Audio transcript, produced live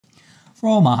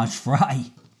fromage fry.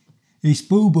 It's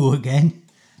Boo Boo again,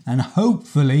 and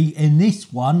hopefully in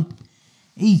this one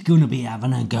he's going to be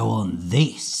having a go on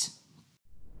this.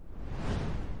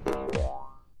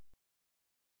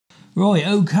 Right,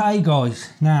 okay guys,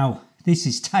 now this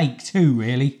is take 2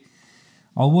 really.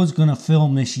 I was going to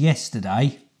film this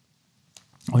yesterday.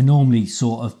 I normally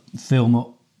sort of film it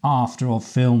after I've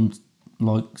filmed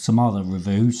like some other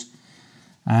reviews,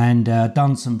 and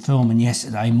done some filming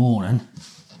yesterday morning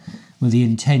with the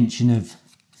intention of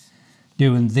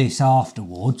doing this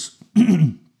afterwards.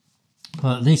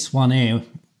 But this one here,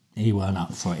 he weren't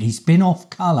up for it. He's been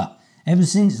off colour ever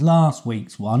since last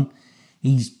week's one.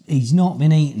 He's not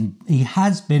been eaten. He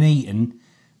has been eaten,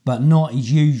 but not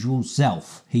his usual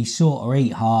self. He sort of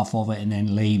eat half of it and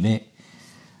then leave it.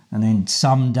 And then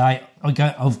someday,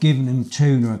 I've given him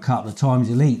tuna a couple of times.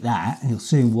 He'll eat that. He'll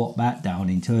soon walk back down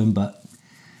into him. But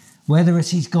whether it's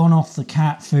he's gone off the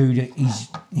cat food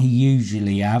he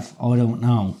usually have, I don't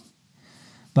know.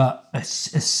 But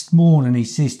this morning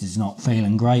his sister's not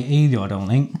feeling great either, I don't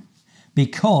think.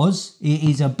 Because it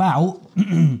is about,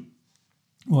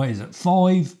 what is it,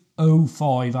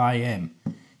 5:05 a.m.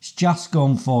 It's just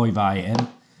gone 5 a.m.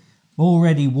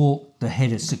 Already walked the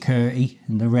head of security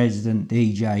and the resident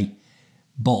DJ,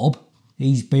 Bob.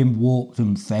 He's been walked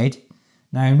and fed.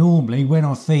 Now, normally when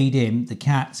I feed him, the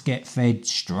cats get fed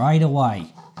straight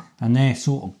away. And they're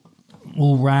sort of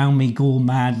all round me, going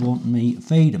mad, wanting me to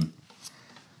feed them.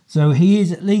 So he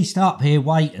is at least up here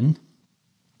waiting.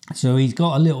 So he's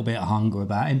got a little bit of hunger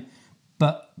about him.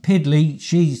 But Piddly,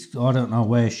 I don't know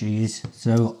where she is.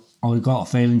 So I've got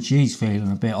a feeling she's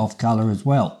feeling a bit off colour as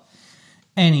well.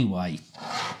 Anyway,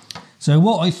 so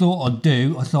what I thought I'd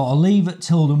do, I thought I'll leave it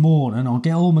till the morning. I'll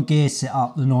get all my gear set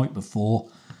up the night before,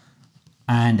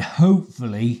 and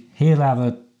hopefully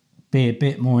he'll be a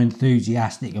bit more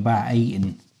enthusiastic about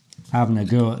having a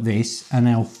go at this, and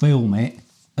I'll film it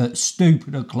at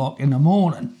stupid o'clock in the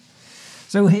morning.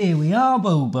 So here we are,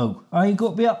 Boo Boo. Are you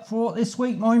got to be up for it this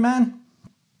week, my man?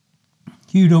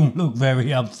 You don't look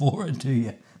very up for it, do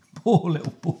you? Poor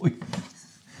little boy.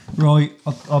 Right,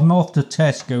 I'm off to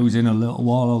Tesco's in a little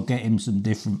while. I'll get him some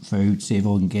different food, see if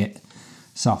I can get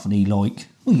something he like.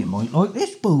 Well, you might like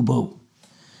this, Boo Boo.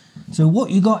 So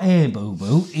what you got here, Boo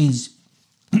Boo, is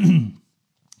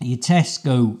your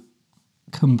Tesco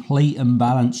Complete and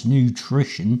Balanced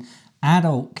Nutrition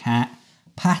Adult Cat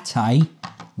Pate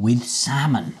with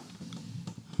salmon.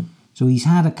 So he's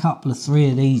had a couple of 3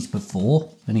 of these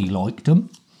before, and he liked them.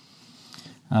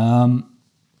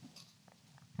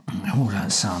 Oh,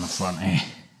 that's on the front here.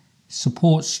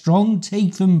 Supports strong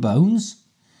teeth and bones.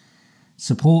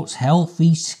 Supports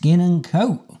healthy skin and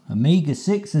coat.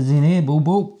 Omega-6 is in here, Boo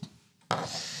Boo.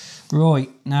 Right,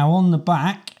 now on the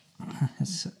back,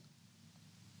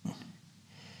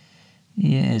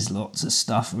 yeah, there's lots of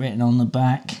stuff written on the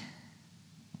back.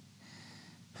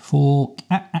 For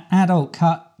adult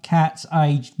cats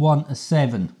aged 1 to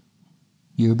 7.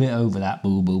 You're a bit over that,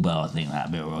 Boo Boo, but I think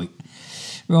that'll be alright.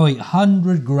 Right,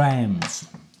 100 grams.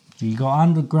 So you got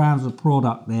 100 grams of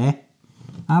product there.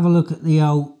 Have a look at the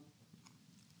old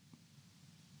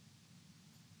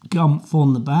gumph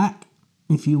on the back,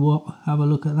 if you want. Have a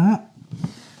look at that.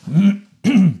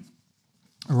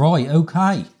 Right,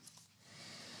 okay.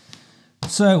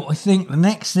 So I think the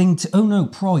next thing to... Oh no,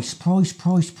 price.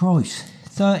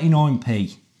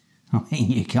 39p. I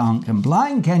mean, you can't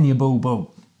complain, can you, Boo Boo?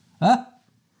 Huh?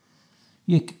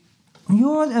 You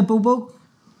alright there, Boo Boo?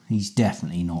 He's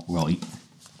definitely not right.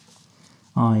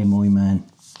 Aye, my man.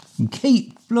 You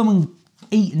keep blooming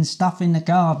eating stuff in the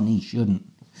garden, he shouldn't.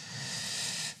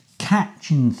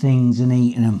 Catching things and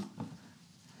eating them.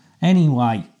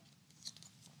 Anyway.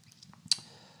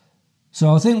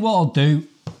 So I think what I'll do,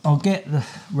 I'll get the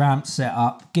ramp set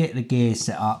up, get the gear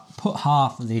set up, put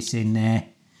half of this in there,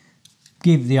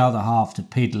 give the other half to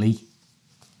Piddly.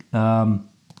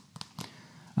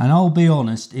 And I'll be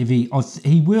honest, if he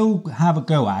will have a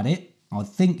go at it. I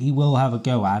think he will have a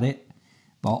go at it,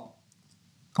 but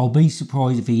I'll be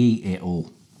surprised if he eat it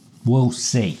all. We'll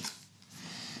see.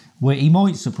 Well, he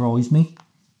might surprise me,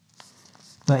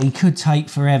 but he could take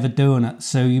forever doing it,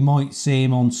 so you might see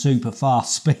him on super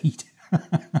fast speed.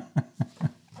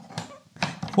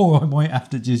 Or I might have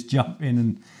to just jump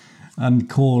in and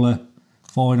call a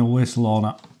final whistle on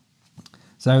it.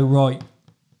 So, right,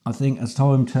 I think it's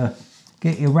time to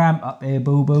get your ramp up here,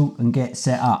 Boo Boo, and get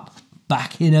set up.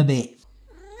 Back in a bit.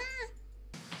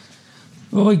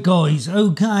 Right, guys,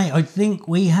 okay, I think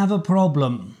we have a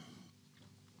problem.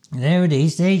 There it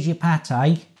is, there's your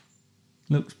pate.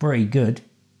 Looks pretty good.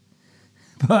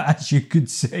 But as you can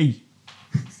see,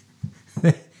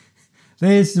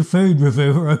 there's the food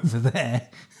reviewer over there.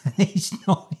 He's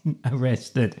not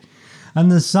interested.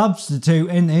 And the substitute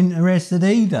ain't interested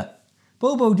either.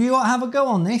 Boo Boo, do you want to have a go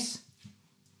on this?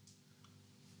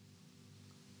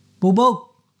 Boo Boo?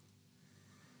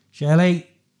 Shelley,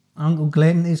 Uncle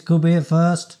Glenn, this could be a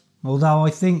first. Although I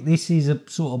think this is a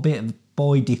sort of bit of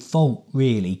by default,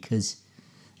 really, because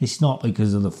it's not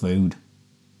because of the food.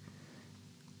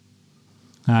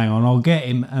 Hang on, I'll get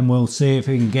him and we'll see if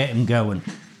we can get him going.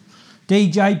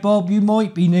 DJ Bob, you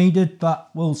might be needed, but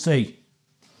we'll see.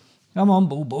 Come on,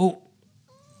 Boo Boo.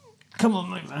 Come on,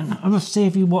 mate, man. Let's see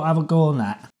if you want to have a go on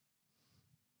that.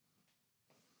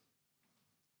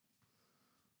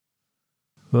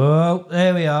 Oh,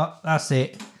 there we are. That's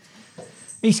it.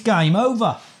 It's game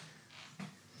over.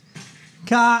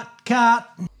 Cut.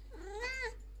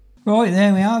 Right,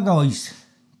 there we are, guys.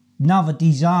 Another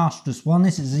disastrous one.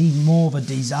 This is even more of a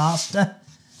disaster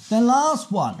than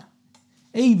last one.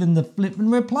 Even the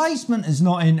flipping replacement is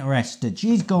not interested.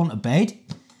 She's gone to bed.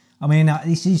 I mean,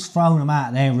 this is throwing them out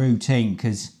of their routine,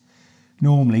 because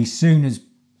normally as soon as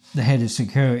the head of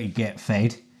security get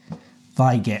fed,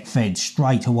 they get fed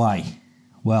straight away.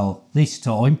 Well, this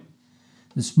time,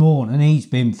 this morning, he's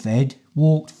been fed,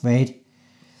 walked fed,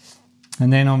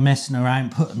 and then I'm messing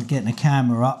around, getting the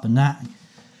camera up and that.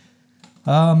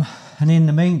 And in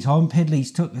the meantime,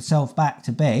 Piddly's took herself back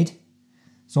to bed,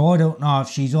 so I don't know if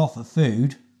she's off of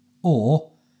food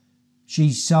or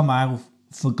she's somehow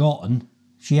forgotten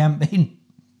she hasn't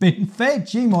been fed.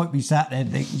 She might be sat there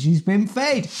thinking she's been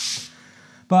fed.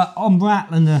 But I'm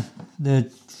rattling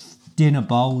the dinner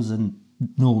bowls, and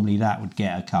normally that would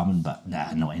get her coming, but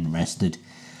nah, not interested.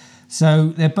 So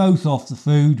they're both off the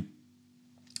food.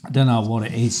 I don't know what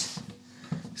it is,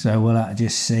 so we'll have to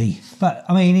just see. But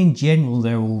I mean, in general,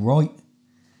 they're all right.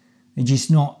 They're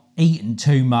just not eating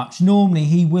too much. Normally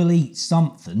he will eat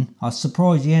something. I was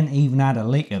surprised he hadn't even had a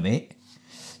lick of it.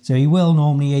 So he will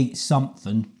normally eat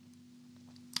something,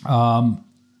 and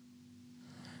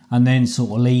then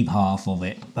sort of leave half of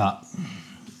it. But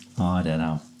I don't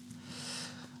know.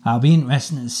 I'll be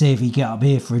interested to see if he get up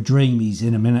here for a dreamies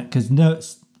in a minute, because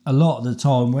a lot of the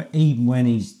time, even when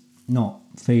he's not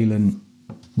feeling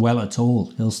well at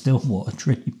all, he'll still want a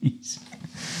dreamies.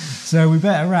 So we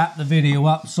better wrap the video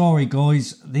up. Sorry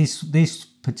guys, this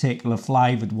particular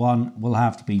flavoured one will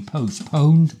have to be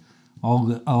postponed.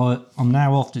 I'm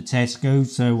now off to Tesco,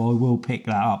 so I will pick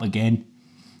that up again,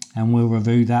 and we'll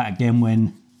review that again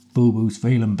when Boo Boo's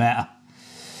feeling better.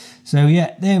 So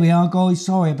yeah, there we are guys,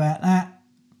 sorry about that.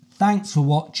 Thanks for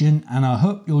watching, and I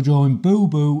hope you'll join Boo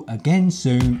Boo again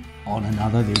soon on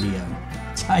another video.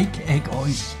 Take care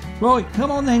guys. Right, come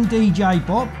on then DJ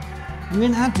Bob. You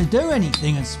didn't have to do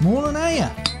anything as small an are you?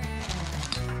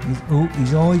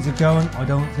 His eyes are going. I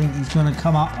don't think he's going to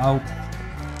come up. Oh,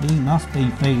 he must be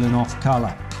feeling off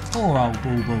colour. Poor old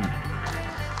Boo Boo.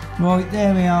 Right,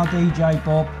 there we are DJ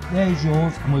Bob. There's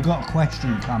yours, and we've got a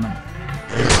question coming.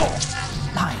 Oh,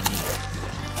 lady.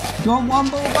 Do you want one,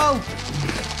 Boo Boo?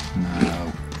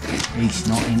 No, he's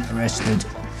not interested.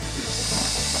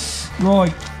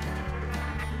 Right.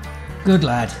 Good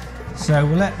lad. So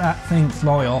we'll let that thing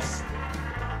fly off.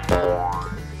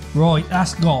 Right,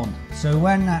 that's gone. So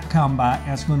when that come back,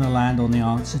 that's going to land on the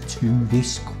answer to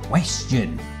this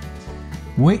question,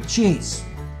 which is: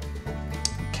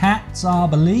 cats are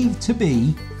believed to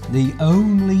be the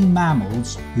only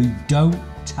mammals who don't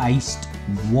taste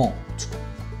what?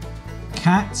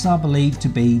 Cats are believed to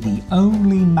be the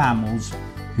only mammals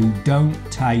who don't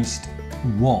taste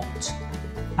what?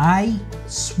 A,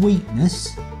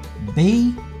 sweetness,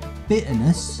 B,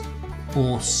 bitterness,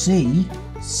 or C,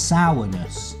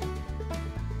 sourness?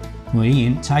 Well, he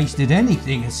ain't tasted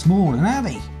anything this morning, have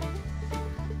he?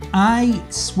 A,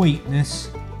 sweetness,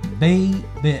 B,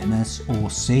 bitterness, or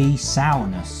C,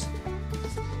 sourness.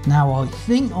 Now, I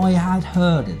think I had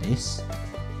heard of this,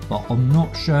 but I'm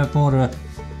not sure if I'd have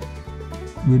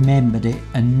remembered it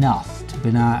enough to be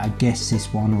able to guess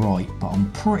this one right, but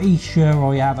I'm pretty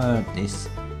sure I have heard this.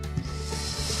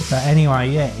 But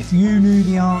anyway, yeah, if you knew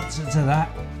the answer to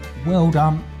that, well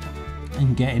done,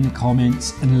 and get in the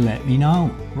comments and let me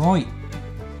know. Right,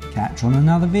 catch you on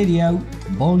another video.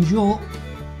 Bonjour.